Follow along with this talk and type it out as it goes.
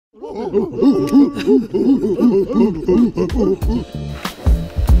God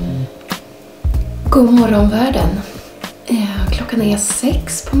morgon världen. Klockan är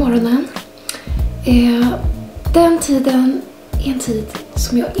 6 på morgonen. Den tiden är en tid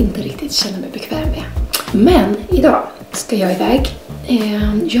som jag inte riktigt känner mig bekväm med. Men idag ska jag iväg.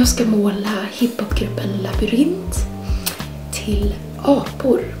 Jag ska måla hip-hop-gruppen Labyrint till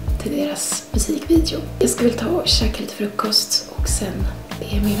Apor, till deras musikvideo. Jag ska väl ta och käka lite frukost och sen be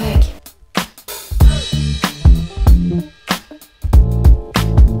mig iväg.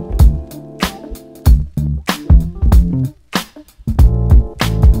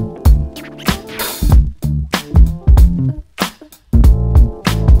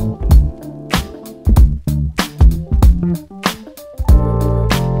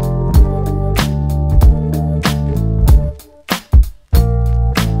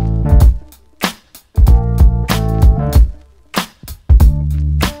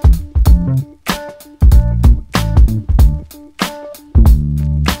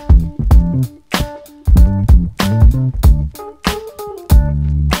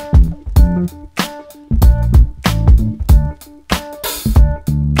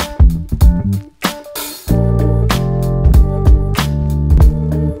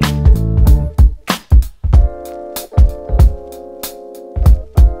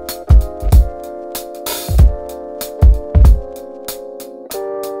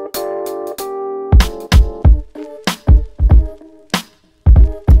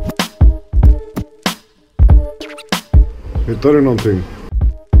 Hittar du någonting?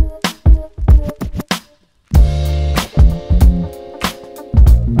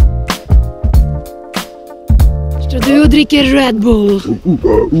 Står du och dricker Red Bull?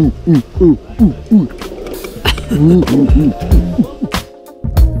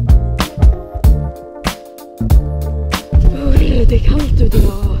 Det är kallt ute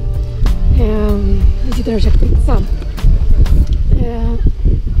idag. Jag sitter och käkar pizza.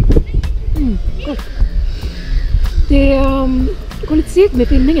 Det går lite segt med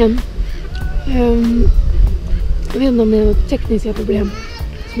filmningen. Jag vet inte om det är något tekniska problem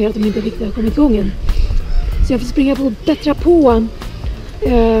som gör att de inte riktigt har kommit igång än. Så jag får springa på och bättra på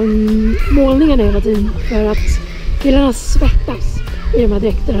målningarna hela tiden för att killarna svettas i de här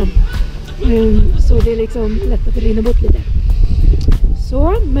dräkterna. Så det är liksom lätt att det rinner bort lite.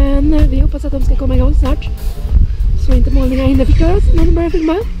 Så, men vi hoppas att de ska komma igång snart. Så inte målningarna hinner förstöras när de börjar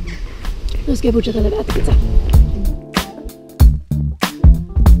filma. Nu ska jag fortsätta att äta pizza.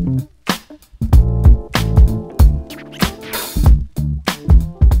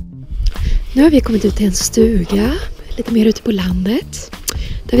 Nu har vi kommit ut till en stuga, lite mer ute på landet,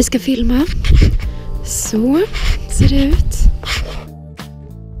 där vi ska filma. Så ser det ut.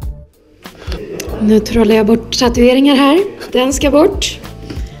 Nu trollar jag bort tatueringar här. Den ska bort.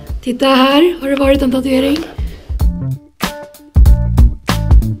 Titta här, har det varit en tatuering?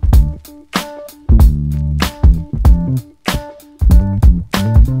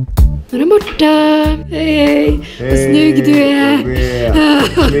 Nu är den borta. Hej, vad snygg du är.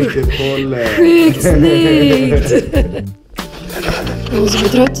 Mycket håller. Sjukt snyggt. Någon som är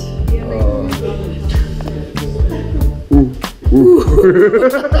trött?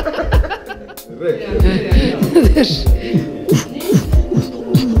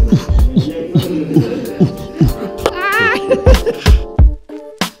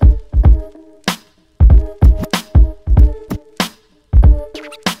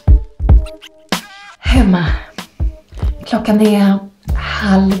 Hemma. Klockan är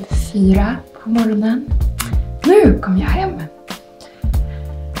 3:30 på morgonen. Nu kom jag hem.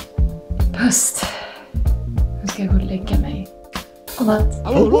 Pust. Nu ska jag gå och lägga mig. Godnatt.